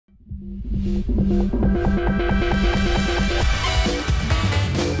Hi,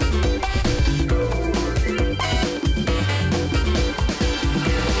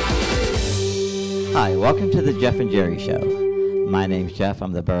 welcome to the Jeff and Jerry Show. My name's Jeff.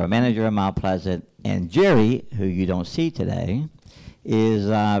 I'm the borough manager of Mount Pleasant. And Jerry, who you don't see today, is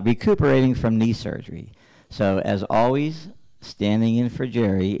recuperating from knee surgery. So, as always, standing in for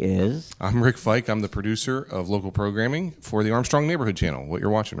Jerry is... I'm Rick Fike. I'm the producer of local programming for the Armstrong Neighborhood Channel, what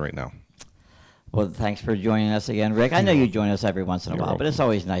you're watching right now. Well, thanks for joining us again, Rick. I know you join us every once in a while, welcome. but it's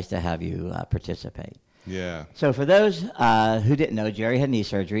always nice to have you participate. Yeah. So for those who didn't know, Jerry had knee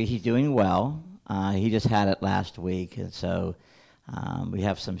surgery. He's doing well. He just had it last week, and so we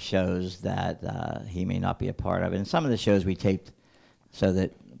have some shows that he may not be a part of. And some of the shows we taped so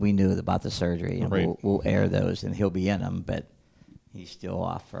that we knew about the surgery, and Right. we'll air those, and he'll be in them, but he's still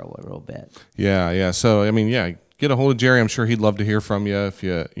off for a little bit. Yeah. So, I mean, yeah, get a hold of Jerry. I'm sure he'd love to hear from you. If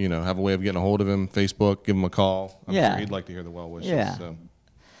you have a way of getting a hold of him, Facebook, give him a call. I'm sure he'd like to hear the well wishes. Yeah. So.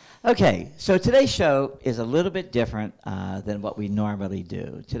 Okay, so today's show is a little bit different than what we normally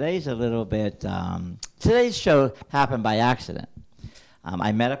do. Today's show happened by accident.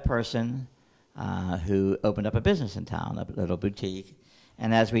 I met a person who opened up a business in town, a little boutique,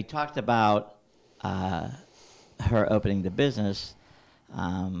 and as we talked about her opening the business,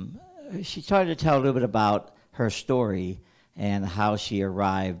 she started to tell a little bit about her story and how she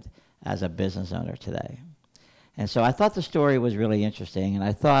arrived as a business owner today. And so I thought the story was really interesting, and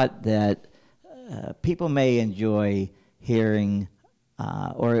I thought that people may enjoy hearing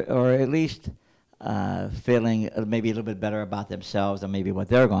or at least feeling maybe a little bit better about themselves and maybe what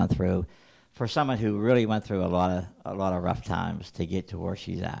they're going through for someone who really went through a lot of rough times to get to where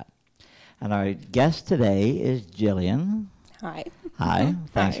she's at. And our guest today is Jillian. Hi. Hi.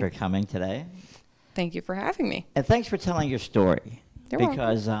 Thanks Hi. for coming today. Thank you for having me. And thanks for telling your story. You're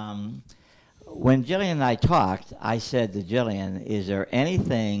because when Jillian and I talked, I said to Jillian, is there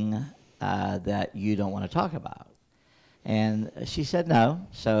anything that you don't want to talk about? And she said no.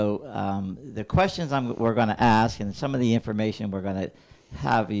 So the questions we're going to ask and some of the information we're going to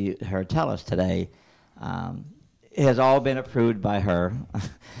have her tell us today has all been approved by her.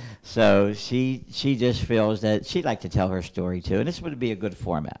 So she just feels that she'd like to tell her story too, and this would be a good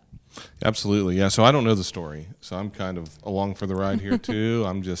format. Absolutely, yeah. So I don't know the story, so I'm kind of along for the ride here too.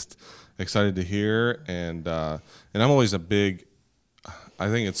 I'm just excited to hear, and I'm always I think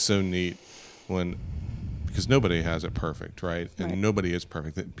it's so neat because nobody has it perfect, right? And nobody is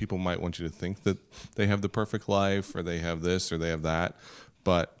perfect. People might want you to think that they have the perfect life, or they have this, or they have that.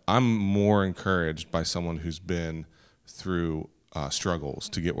 But I'm more encouraged by someone who's been through struggles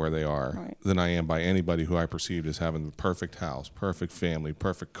to get where they are than I am by anybody who I perceived as having the perfect house, perfect family,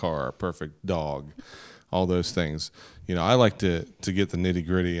 perfect car, perfect dog, all those things. I like to get the nitty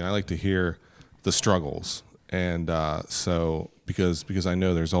gritty, and I like to hear the struggles. And so because I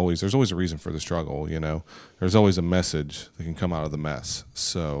know there's always a reason for the struggle. There's always a message that can come out of the mess.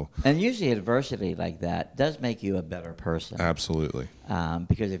 So and usually adversity like that does make you a better person. Absolutely.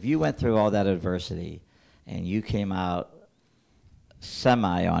 Because if you went through all that adversity and you came out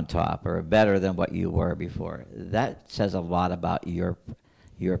semi on top or better than what you were before, that says a lot about your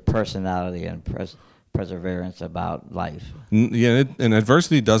personality and perseverance about life. Yeah, and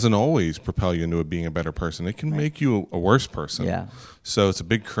adversity doesn't always propel you into being a better person. It can make you a worse person. Yeah. So it's a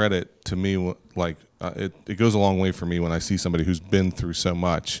big credit to me. It goes a long way for me when I see somebody who's been through so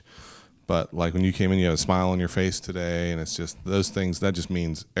much. But like when you came in, you had a smile on your face today, and it's just those things. That just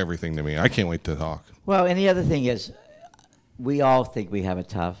means everything to me. I can't wait to talk. Well, and the other thing is, we all think we have it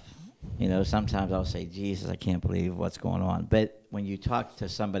tough. Sometimes I'll say, Jesus, I can't believe what's going on. But when you talk to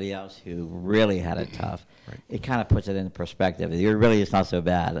somebody else who really had it tough, it kind of puts it into perspective. It's not so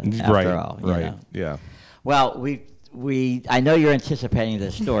bad after all. Right. Yeah. Well, I know you're anticipating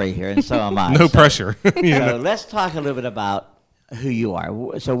this story here, and so am I. No pressure. So let's talk a little bit about who you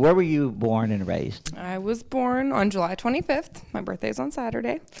are. So where were you born and raised? I was born on July 25th. My birthday's on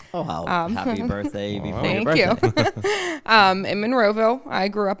Saturday. Oh, happy birthday before your Thank birthday. you. In Monroeville. I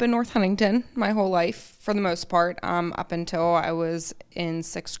grew up in North Huntington my whole life, for the most part, up until I was in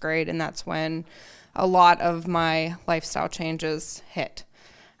 6th grade, and that's when a lot of my lifestyle changes hit.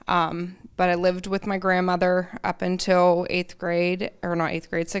 But I lived with my grandmother up until 6th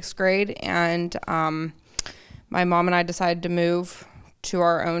grade, and my mom and I decided to move to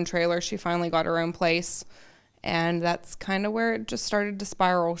our own trailer. She finally got her own place, and that's kind of where it just started to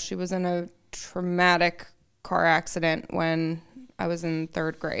spiral. She was in a traumatic car accident when I was in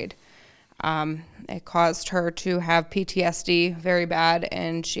 3rd grade. It caused her to have PTSD very bad,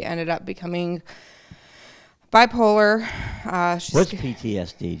 and she ended up becoming Bipolar. What's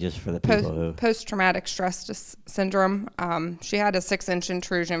PTSD, just for the people who... Post-traumatic stress syndrome. She had a 6-inch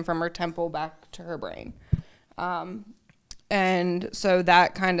intrusion from her temple back to her brain. And so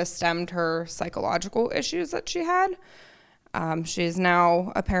that kind of stemmed her psychological issues that she had. She is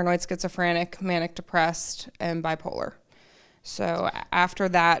now a paranoid schizophrenic, manic depressed, and bipolar. So after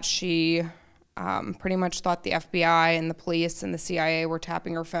that, she pretty much thought the FBI and the police and the CIA were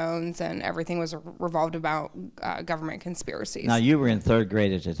tapping her phones, and everything was revolved about government conspiracies. Now, you were in 3rd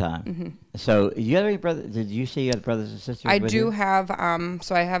grade at the time. Mm-hmm. So you had any brothers? Did you say you had brothers and sisters? I with do you? have,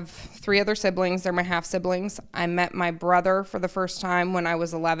 so I have 3 other siblings. They're my half-siblings. I met my brother for the first time when I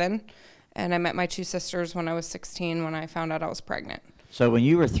was 11, and I met my 2 sisters when I was 16 when I found out I was pregnant. So when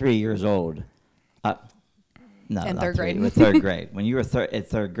you were 3 years old... No, in not 3rd grade. With 3rd grade. When you were at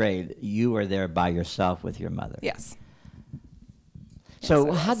 3rd grade, you were there by yourself with your mother. Yes. So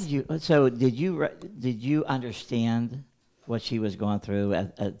Yes, how did you? So did you understand what she was going through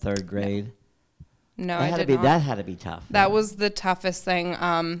at 3rd grade? No, that I had did to be, not. That had to be tough. That right? was the toughest thing.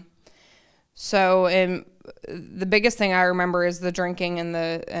 So the biggest thing I remember is the drinking and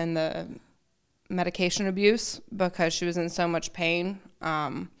the medication abuse, because she was in so much pain.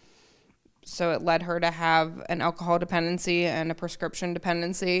 So it led her to have an alcohol dependency and a prescription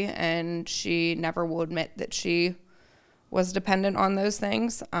dependency, and she never will admit that she was dependent on those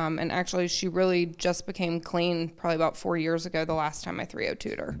things. And actually, she really just became clean probably about 4 years ago, the last time I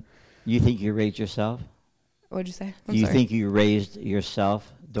 302'd her. You think you raised yourself? What'd you say? Do you think you raised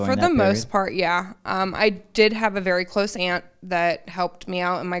yourself during that For the period? most part, yeah. I did have a very close aunt that helped me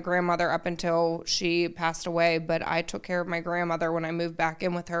out, and my grandmother up until she passed away, but I took care of my grandmother when I moved back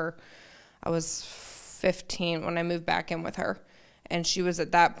in with her. I was 15 when I moved back in with her, and she was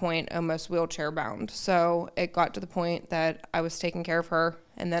at that point almost wheelchair bound. So it got to the point that I was taking care of her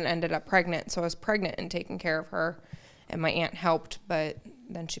and then ended up pregnant. So I was pregnant and taking care of her, and my aunt helped, but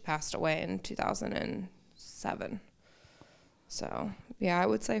then she passed away in 2007. So, yeah, I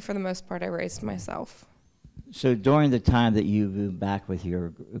would say for the most part I raised myself. So during the time that you moved back with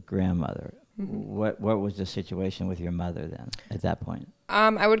your grandmother, Mm-hmm. what was the situation with your mother then at that point?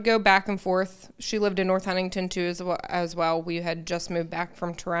 I would go back and forth. She lived in North Huntington too as well. We had just moved back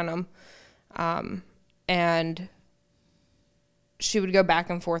from Tarentum. And she would go back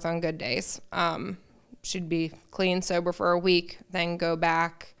and forth on good days. She'd be clean, sober for a week, then go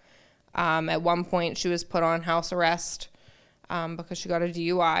back. At one point she was put on house arrest because she got a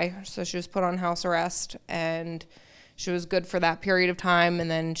DUI. So she was put on house arrest, and she was good for that period of time, and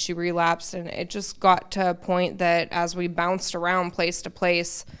then she relapsed, and it just got to a point that as we bounced around place to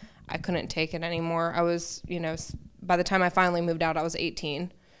place, I couldn't take it anymore. I was, by the time I finally moved out, I was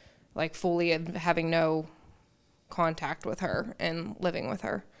 18, like fully having no contact with her and living with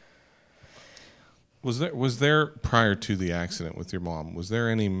her. Was there prior to the accident with your mom, was there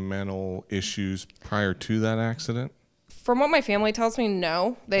any mental issues prior to that accident? From what my family tells me,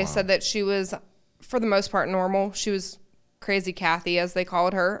 no. They said that she was, for the most part, normal. She was crazy Kathy, as they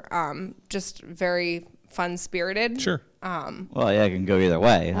called her, just very fun-spirited. Sure. Well, yeah, it can go either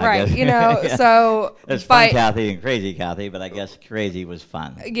way. Right, I guess. yeah. So it's fun Kathy and crazy Kathy, but I guess crazy was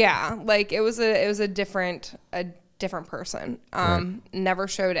fun. Yeah, like it was a different person. Right. Never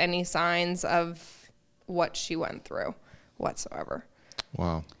showed any signs of what she went through whatsoever.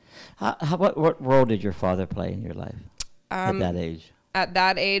 Wow. What role did your father play in your life at that age? At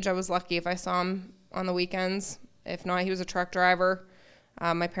that age, I was lucky if I saw him on the weekends. If not, he was a truck driver.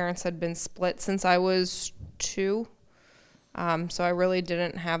 My parents had been split since I was 2, so I really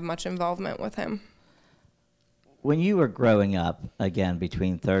didn't have much involvement with him. When you were growing up, again,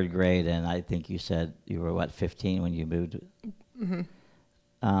 between 3rd grade and I think you said you were, 15 when you moved? Mm-hmm.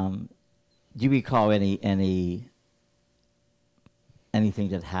 Do you recall anything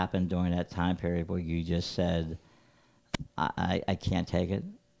that happened during that time period where you just said, I can't take it?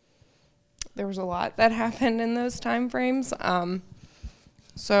 There was a lot that happened in those time frames.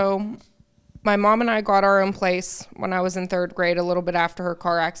 So my mom and I got our own place when I was in 3rd grade, a little bit after her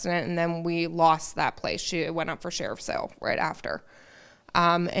car accident, and then we lost that place. She went up for sheriff's sale right after.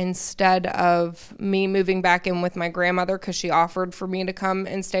 Instead of me moving back in with my grandmother, because she offered for me to come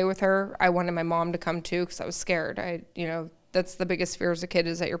and stay with her, I wanted my mom to come too, because I was scared. That's the biggest fear as a kid,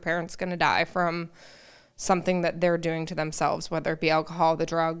 is that your parent's going to die from something that they're doing to themselves, whether it be alcohol, the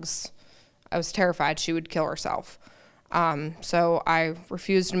drugs. I was terrified she would kill herself. So I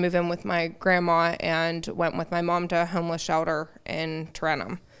refused to move in with my grandma and went with my mom to a homeless shelter in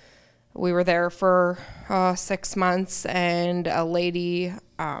Tarentum. We were there for 6 months, and a lady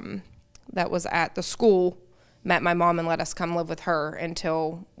that was at the school met my mom and let us come live with her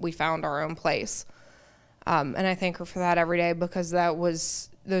until we found our own place. And I thank her for that every day, because those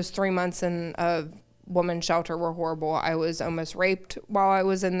 3 months in a woman's shelter were horrible. I was almost raped while I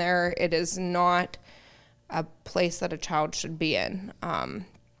was in there. It is not a place that a child should be in.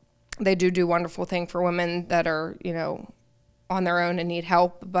 They do wonderful things for women that are, on their own and need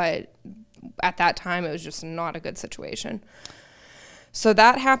help, but at that time it was just not a good situation. So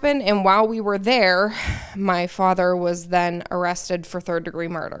that happened, and while we were there, my father was then arrested for third-degree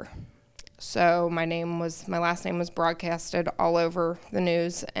murder. So my last name was broadcasted all over the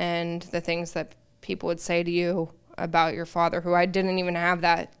news, and the things that people would say to you about your father, who I didn't even have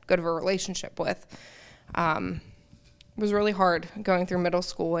that good of a relationship with, was really hard going through middle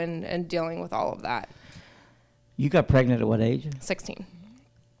school and dealing with all of that. You got pregnant at what age? 16.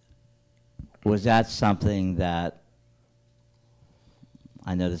 Was that something that,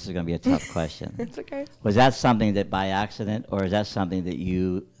 I know this is going to be a tough question. It's okay. Was that something that by accident, or is that something that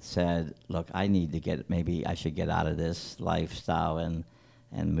you said, look, maybe I should get out of this lifestyle and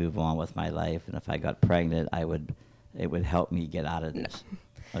move on with my life, and if I got pregnant, it would help me get out of this? No.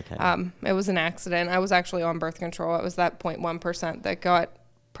 Okay. It was an accident. I was actually on birth control. It was that 0.1% that got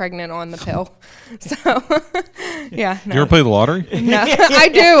pregnant on the pill. So, yeah. No. You ever play the lottery? No, I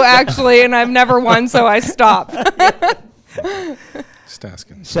do actually, and I've never won, so I stopped. Just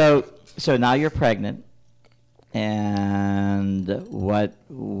asking. So now you're pregnant, and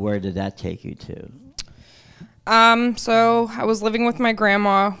where did that take you to? So I was living with my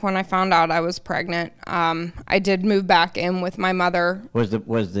grandma when I found out I was pregnant. I did move back in with my mother. Was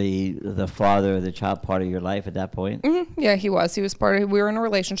the father of the child part of your life at that point? Mm-hmm. Yeah, he was. He was we were in a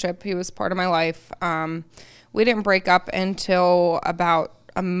relationship. He was part of my life. We didn't break up until about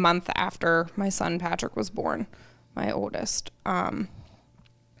a month after my son Patrick was born, my oldest.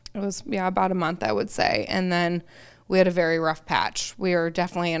 It was, about a month, I would say. And then we had a very rough patch. We are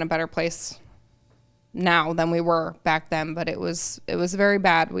definitely in a better place now than we were back then, but it was very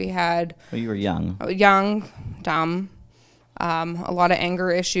bad. We had... Well, you were young. Young, dumb, a lot of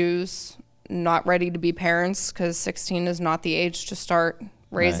anger issues, not ready to be parents, because 16 is not the age to start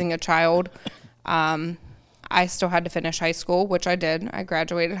raising a child. I still had to finish high school, which I did. I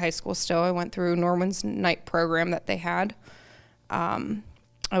graduated high school still. I went through Norman's night program that they had.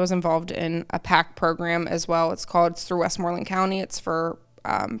 I was involved in a PAC program as well. It's through Westmoreland County. It's for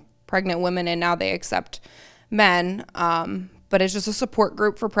pregnant women, and now they accept men. But it's just a support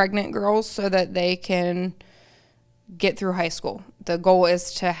group for pregnant girls so that they can get through high school. The goal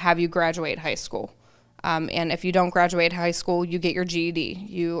is to have you graduate high school. And if you don't graduate high school, you get your GED.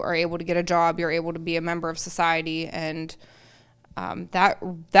 You are able to get a job. You're able to be a member of society. And that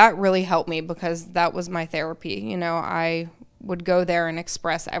really helped me, because that was my therapy. I would go there and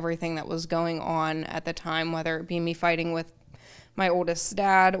express everything that was going on at the time, whether it be me fighting with my oldest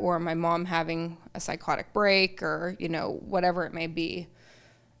dad or my mom having a psychotic break, or, whatever it may be.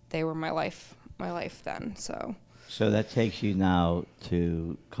 They were my life then. So that takes you now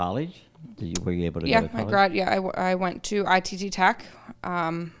to college? Were you able to go to college? I went to ITT Tech.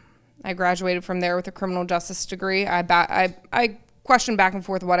 I graduated from there with a criminal justice degree. I questioned back and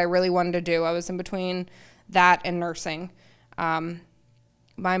forth what I really wanted to do. I was in between that and nursing.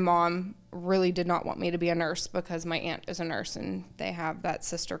 My mom really did not want me to be a nurse, because my aunt is a nurse and they have that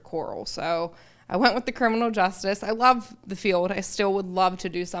sister Coral. So I went with the criminal justice. I love the field. I still would love to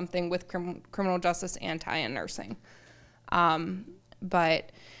do something with criminal justice and tie in nursing.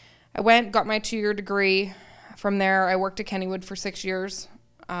 But I got my 2-year degree. From there, I worked at Kennywood for 6 years.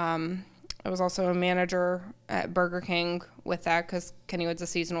 I was also a manager at Burger King with that, because Kennywood's a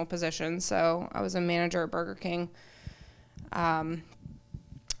seasonal position. So I was a manager at Burger King.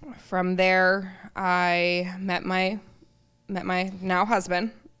 From there, I met my now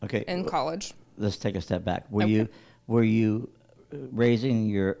husband in college. Let's take a step back. Were you raising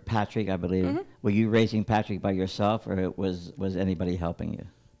your Patrick, I believe? Mm-hmm. Were you raising Patrick by yourself, or was anybody helping you?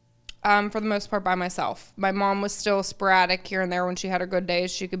 For the most part, by myself. My mom was still sporadic here and there. When she had her good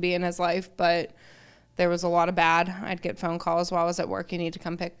days, she could be in his life, but there was a lot of bad. I'd get phone calls while I was at work. You need to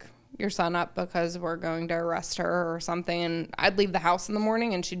come pick your son up because we're going to arrest her or something. And I'd leave the house in the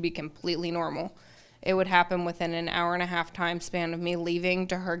morning and she'd be completely normal. It would happen within an hour and a half time span of me leaving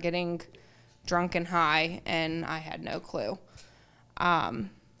to her getting drunk and high, and I had no clue.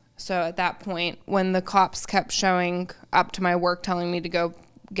 So at that point, when the cops kept showing up to my work telling me to go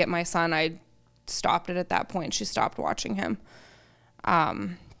get my son, I stopped it at that point. She stopped watching him.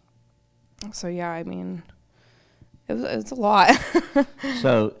 So yeah, I mean, it was a lot.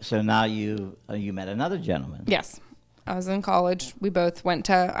 So now you met another gentleman. Yes. I was in college. We both went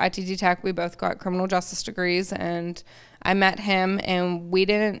to ITT Tech. We both got criminal justice degrees, and I met him, and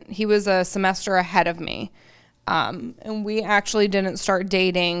he was a semester ahead of me. And we actually didn't start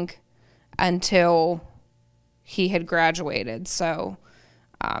dating until he had graduated. So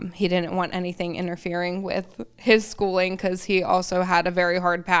he didn't want anything interfering with his schooling because he also had a very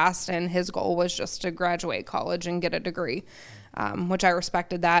hard past, and his goal was just to graduate college and get a degree, which I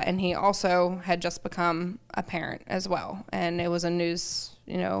respected that. And he also had just become a parent as well. And it was a news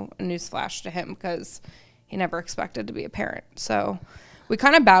flash to him because he never expected to be a parent. So we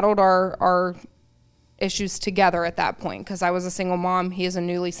kind of battled our issues together at that point because I was a single mom. He is a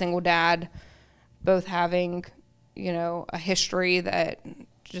newly single dad, both having, a history that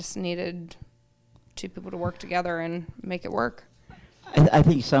just needed two people to work together and make it work. I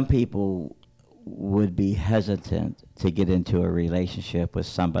think some people would be hesitant to get into a relationship with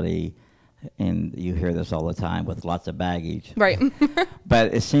somebody, and you hear this all the time, with lots of baggage. Right.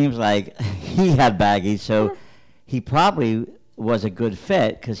 But it seems like he had baggage, so he probably was a good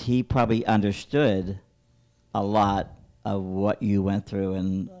fit because he probably understood a lot of what you went through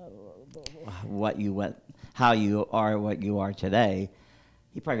and how you are what you are today.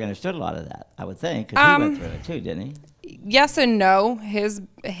 He probably understood a lot of that, I would think, because he went through it too, didn't he? Yes and no. His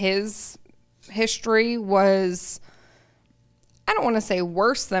history was, I don't want to say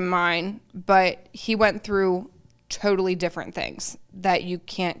worse than mine, but he went through totally different things that you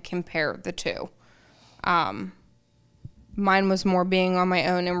can't compare the two. Mine was more being on my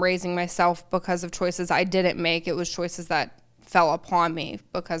own and raising myself because of choices I didn't make. It was choices that fell upon me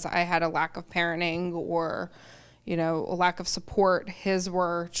because I had a lack of parenting or, a lack of support. His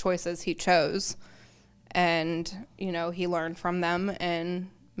were choices he chose. And, he learned from them and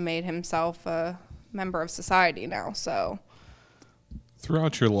made himself a member of society now. So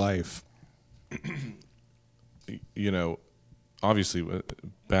throughout your life, obviously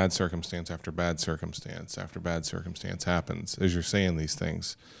bad circumstance after bad circumstance after bad circumstance happens as you're saying these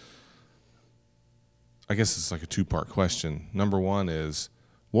things. I guess it's like a two-part question. Number one is,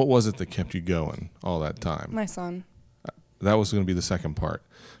 what was it that kept you going all that time? my son. That was going to be the second part,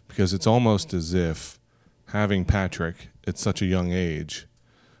 because it's almost as if having Patrick at such a young age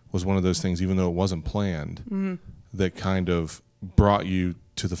was one of those things, even though it wasn't planned, that kind of brought you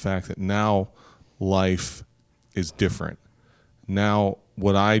to the fact that now life is different. Now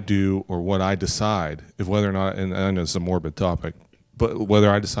what I do or what I decide, if whether or not, and I know it's a morbid topic, but whether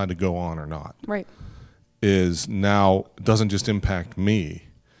I decide to go on or not, Right. is now doesn't just impact me,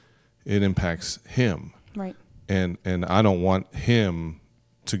 it impacts him. Right. And I don't want him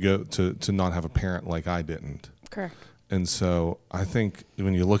to go to not have a parent like I didn't. Correct. And so I think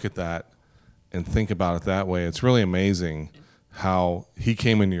when you look at that and think about it that way, it's really amazing how he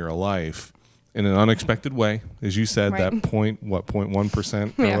came into your life in an unexpected way, as you said, Right. that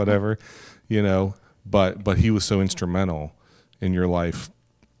 0.1% or Yeah. whatever, but he was so instrumental in your life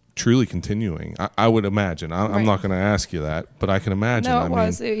truly continuing. I would imagine. I'm Right. not going to ask you that, but I can imagine. No, it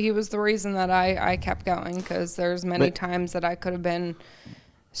was. He was the reason that I kept going, because there's many times that I could have been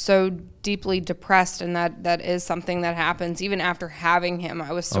so deeply depressed, and that is something that happens. Even after having him,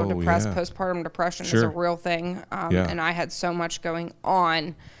 I was so depressed. Yeah. Postpartum depression is Sure. a real thing, Yeah. and I had so much going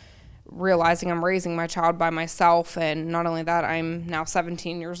on, realizing I'm raising my child by myself, and not only that, I'm now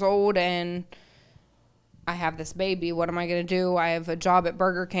 17 years old, and I have this baby. What am I going to do? I have a job at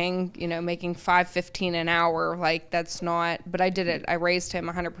Burger King, making $5.15 an hour. Like, that's not, but I did it. I raised him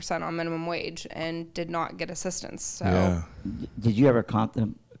 100% on minimum wage and did not get assistance. So, Yeah. Did you ever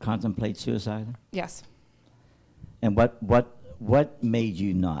contemplate suicide? yes. And what made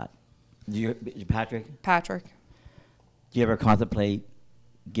you not? Patrick, Patrick. do you ever contemplate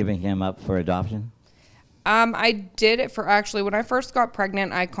giving him up for adoption? I did it for, actually, when I first got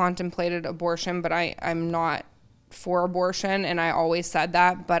pregnant, I contemplated abortion, but I'm not for abortion, and I always said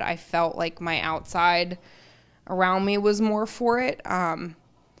that, but I felt like my outside around me was more for it.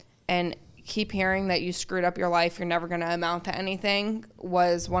 And keep hearing that you screwed up your life, you're never going to amount to anything,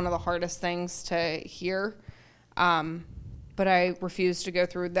 was one of the hardest things to hear. But I refused to go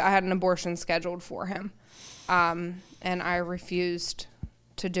through I had an abortion scheduled for him. And I refused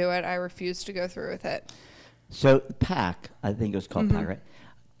to do it. I refused to go through with it. So PAC, I think it was called PAC, right?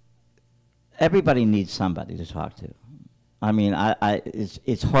 Everybody needs somebody to talk to. I mean,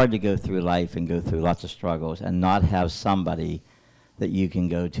 it's hard to go through life and go through lots of struggles and not have somebody that you can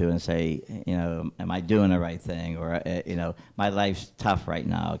go to and say, am I doing the right thing? Or, my life's tough right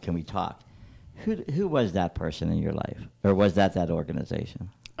now. Can we talk? Who was that person in your life? Or was that organization?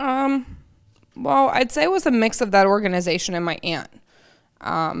 Well, I'd say it was a mix of that organization and my aunt.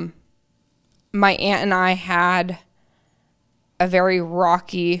 My aunt and I had a very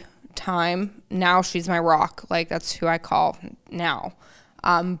rocky time, now she's my rock. Like, that's who I call now.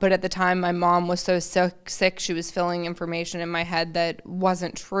 But at the time, my mom was so sick, she was filling information in my head that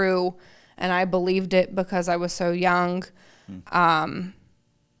wasn't true, and I believed it because I was so young. And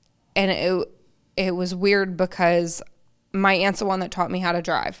it was weird because my aunt's the one that taught me how to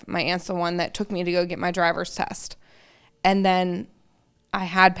drive. My aunt's the one that took me to go get my driver's test. And then I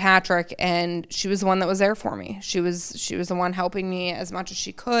had Patrick, and she was the one that was there for me. She was the one helping me as much as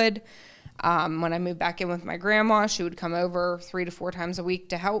she could. When I moved back in with my grandma, she would come over 3 to 4 times a week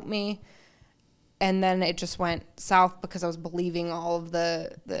to help me. And then it just went south because I was believing all of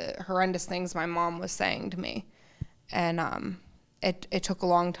the horrendous things my mom was saying to me. And it took a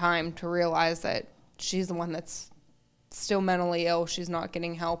long time to realize that she's the one that's still mentally ill. She's not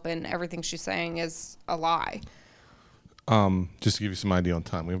getting help, and everything she's saying is a lie. Just to give you some idea on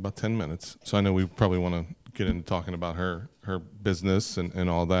time, we have about 10 minutes. So I know we probably want to get into talking about her business and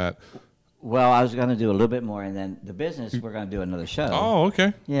all that. Well, I was going to do a little bit more, and then the business, we're going to do another show. Oh,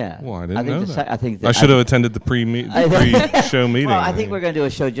 okay. Yeah. Well, I didn't know that. I should have attended the pre-show meeting. Well, I think we're going to do a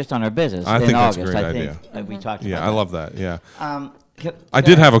show just on our business I in think that's August. a great idea. We talked Yeah, about I love that. Yeah. I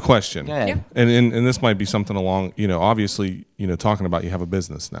did have a question. Go ahead. Yeah. And this might be something along, obviously, talking about you have a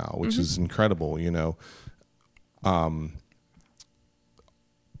business now, which is incredible,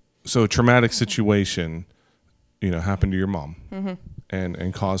 So a traumatic situation, happened to your mom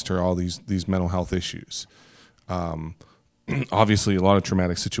and caused her all these mental health issues. Obviously, a lot of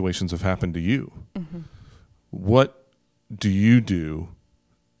traumatic situations have happened to you. What do you do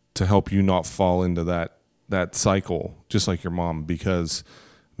to help you not fall into that cycle, just like your mom? Because,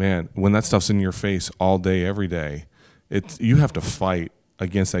 man, when that stuff's in your face all day, every day, you have to fight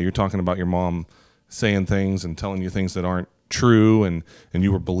against that. You're talking about your mom saying things and telling you things that aren't true, and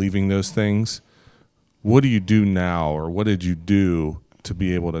you were believing those things. What do you do now, or what did you do to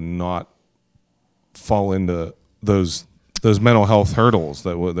be able to not fall into those mental health hurdles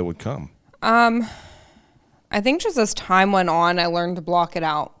that would come? I think just as time went on, I learned to block it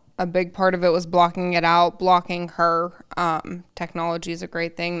out. A big part of it was blocking it out, blocking her. Technology is a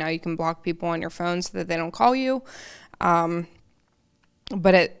great thing. Now you can block people on your phone so that they don't call you.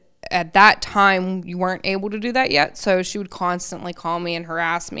 But at that time, you weren't able to do that yet. So she would constantly call me and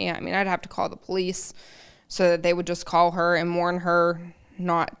harass me. I mean, I'd have to call the police so that they would just call her and warn her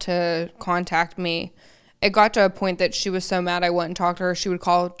not to contact me. It got to a point that she was so mad I wouldn't talk to her. She would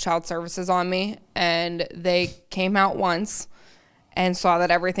call child services on me, and they came out once and saw that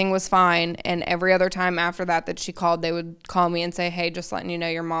everything was fine. And every other time after that she called, they would call me and say, hey, just letting you know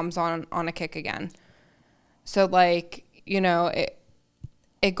your mom's on a kick again. So,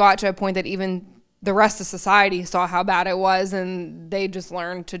 it got to a point that even the rest of society saw how bad it was, and they just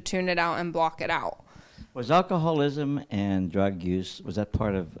learned to tune it out and block it out. Was alcoholism and drug use, was that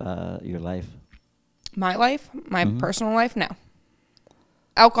part of your life? My life? My personal life? No.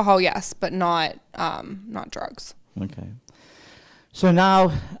 Alcohol, yes, but not drugs. Okay. So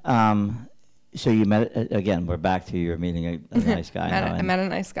now, so you met, again, we're back to your meeting a nice guy. I met a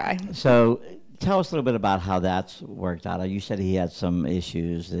nice guy. So tell us a little bit about how that's worked out. You said he had some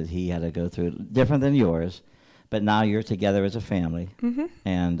issues that he had to go through, different than yours, but now you're together as a family.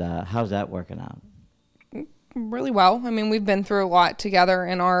 And how's that working out? Really well. I mean, we've been through a lot together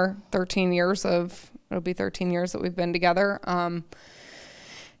in our 13 years it'll be 13 years that we've been together.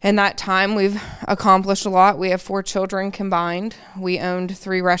 In that time, we've accomplished a lot. We have 4 children combined. We owned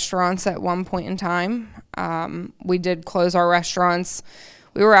 3 restaurants at one point in time. We did close our restaurants.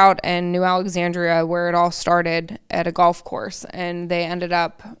 We were out in New Alexandria where it all started at a golf course, and they ended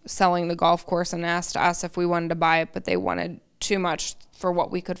up selling the golf course and asked us if we wanted to buy it, but they wanted too much for what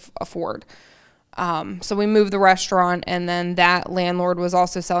we could afford. So we moved the restaurant, and then that landlord was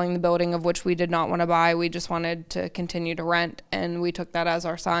also selling the building, of which we did not want to buy. We just wanted to continue to rent, and we took that as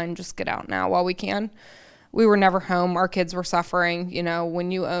our sign, just get out now while we can. We were never home. Our kids were suffering.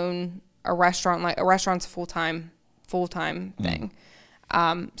 When you own a restaurant, like a restaurant's a full-time thing.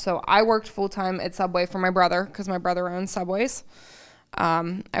 So I worked full-time at Subway for my brother because my brother owns Subways.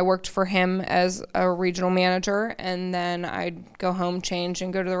 I worked for him as a regional manager, and then I'd go home, change,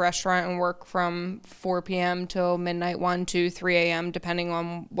 and go to the restaurant and work from 4 p.m. till midnight, 1 to 3 a.m., depending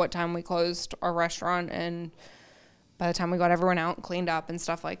on what time we closed our restaurant, and by the time we got everyone out and cleaned up and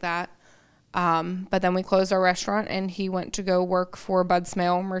stuff like that. But then we closed our restaurant, and he went to go work for Bud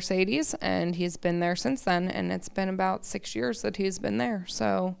Smale Mercedes, and he's been there since then, and it's been about 6 years that he's been there.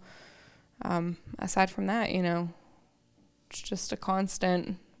 So aside from that, it's just a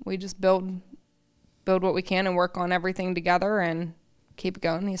constant. We just build what we can and work on everything together and keep it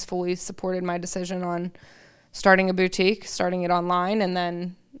going. He's fully supported my decision on starting a boutique, starting it online, and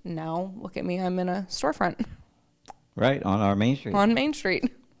then now look at me, I'm in a storefront Right, on our Main Street. on Main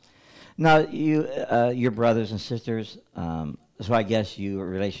Street. Now, your brothers and sisters, so I guess your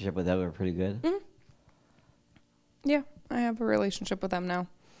relationship with them are pretty good? Mhm. Yeah, I have a relationship with them now.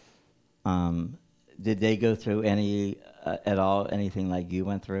 Did they go through anything like you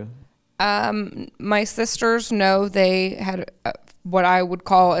went through? My sisters, no, they had what I would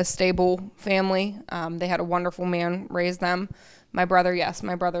call a stable family. They had a wonderful man raise them. My brother, yes,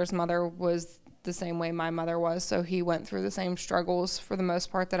 my brother's mother was the same way my mother was, so he went through the same struggles for the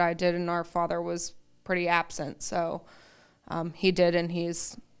most part that I did, and our father was pretty absent, so he did, and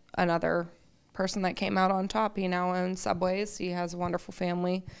he's another person that came out on top. He now owns Subways. He has a wonderful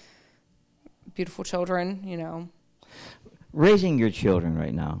family, beautiful children, you know. Raising your children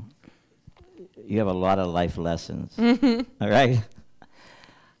right now, you have a lot of life lessons. All right.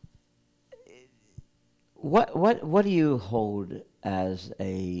 What do you hold as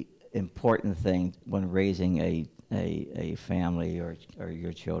a important thing when raising a family or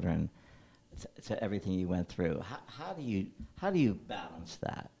your children to everything you went through? How do you balance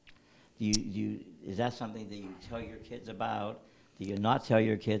that? Is that something that you tell your kids about? Do you not tell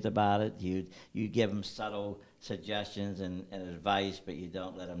your kids about it? Do you give them subtle suggestions and advice, but you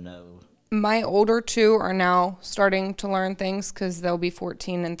don't let them know? My older two are now starting to learn things because they'll be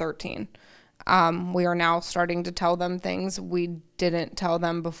 14 and 13. We are now starting to tell them things we didn't tell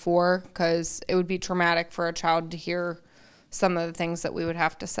them before because it would be traumatic for a child to hear some of the things that we would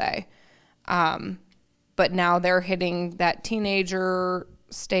have to say. But now they're hitting that teenager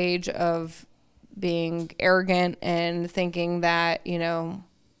stage of being arrogant and thinking that, you know,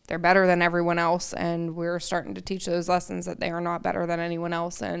 they're better than everyone else, and we're starting to teach those lessons that they are not better than anyone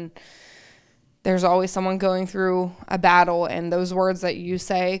else, and there's always someone going through a battle, and those words that you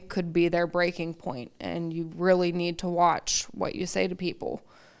say could be their breaking point, and you really need to watch what you say to people,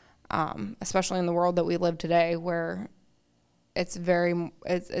 especially in the world that we live today, where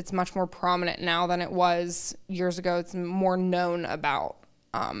it's much more prominent now than it was years ago. It's more known about.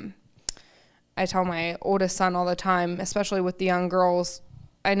 I tell my oldest son all the time, especially with the young girls,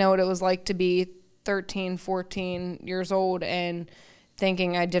 I know what it was like to be 13, 14 years old and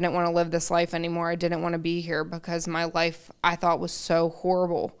thinking I didn't want to live this life anymore. I didn't want to be here because my life I thought was so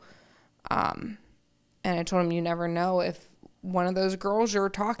horrible. And I told him, you never know if one of those girls you're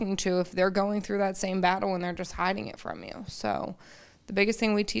talking to, if they're going through that same battle and they're just hiding it from you. So the biggest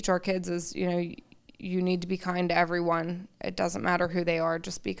thing we teach our kids is, you know, you need to be kind to everyone. It doesn't matter who they are,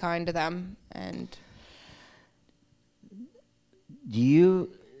 just be kind to them. And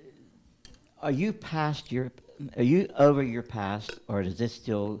are you over your past, or is this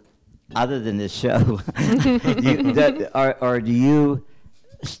still, other than this show, or do you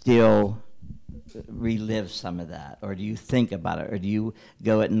still relive some of that, or do you think about it, or do you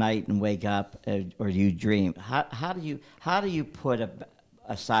go at night and wake up, or do you dream? How do you put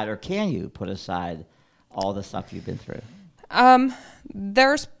aside, or can you put aside all the stuff you've been through?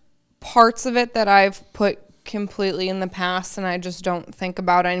 There's parts of it that I've put completely in the past and I just don't think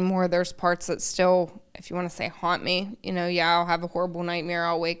about anymore. There's parts that still, if you want to say, haunt me. You know, yeah, I'll have a horrible nightmare.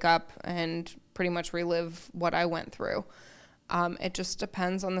 I'll wake up and pretty much relive what I went through. It just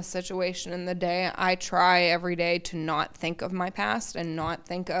depends on the situation and the day. I try every day to not think of my past and not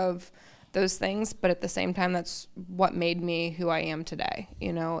think of those things, but at the same time, that's what made me who I am today.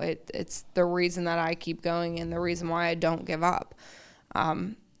 You know, it's the reason that I keep going and the reason why I don't give up.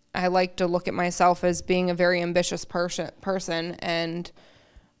 I like to look at myself as being a very ambitious person and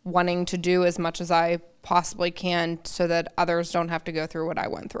wanting to do as much as I possibly can so that others don't have to go through what I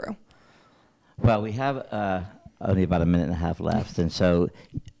went through. Well, we have only about a minute and a half left, and so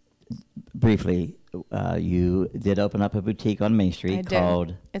briefly, you did open up a boutique on Main Street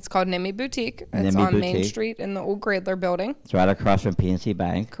called... It's called Nimick Boutique. It's Nimick on Main Boutique. Street in the old Gradler building. It's right across from PNC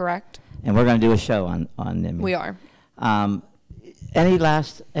Bank. Correct. And we're going to do a show on Nimick. We are. Any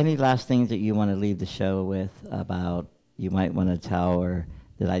last things that you want to leave the show with about, you might want to tell, or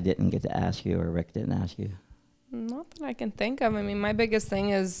that I didn't get to ask you, or Rick didn't ask you? Not that I can think of. I mean, my biggest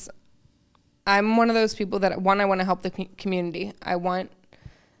thing is I'm one of those people that, one, I want to help the community. I want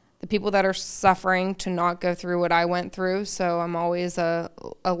the people that are suffering to not go through what I went through. So I'm always a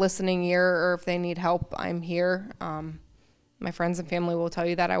listening ear, or if they need help, I'm here. My friends and family will tell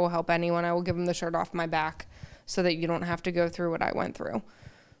you that I will help anyone. I will give them the shirt off my back so that you don't have to go through what I went through.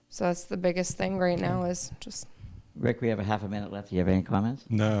 So that's the biggest thing right now is just... Rick, we have a half a minute left. Do you have any comments?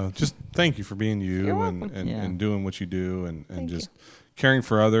 No, just thank you for being you. You're and welcome. doing what you do and Thank just caring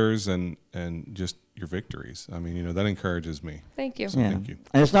for others and just your victories. I mean, you know, that encourages me. Thank you. So thank you.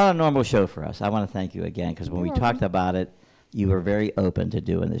 And it's not a normal show for us. I want to thank you again, because when You're we welcome. talked about it, you were very open to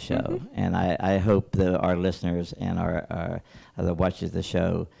doing the show. And I hope that our listeners and our the watchers of the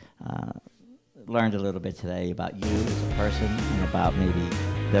show learned a little bit today about you as a person and about maybe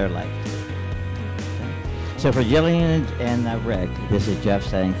their life. Okay. So for Jillian and Rick, this is Jeff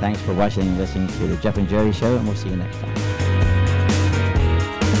saying thanks for watching and listening to the Jeff and Jerry Show, and we'll see you next time.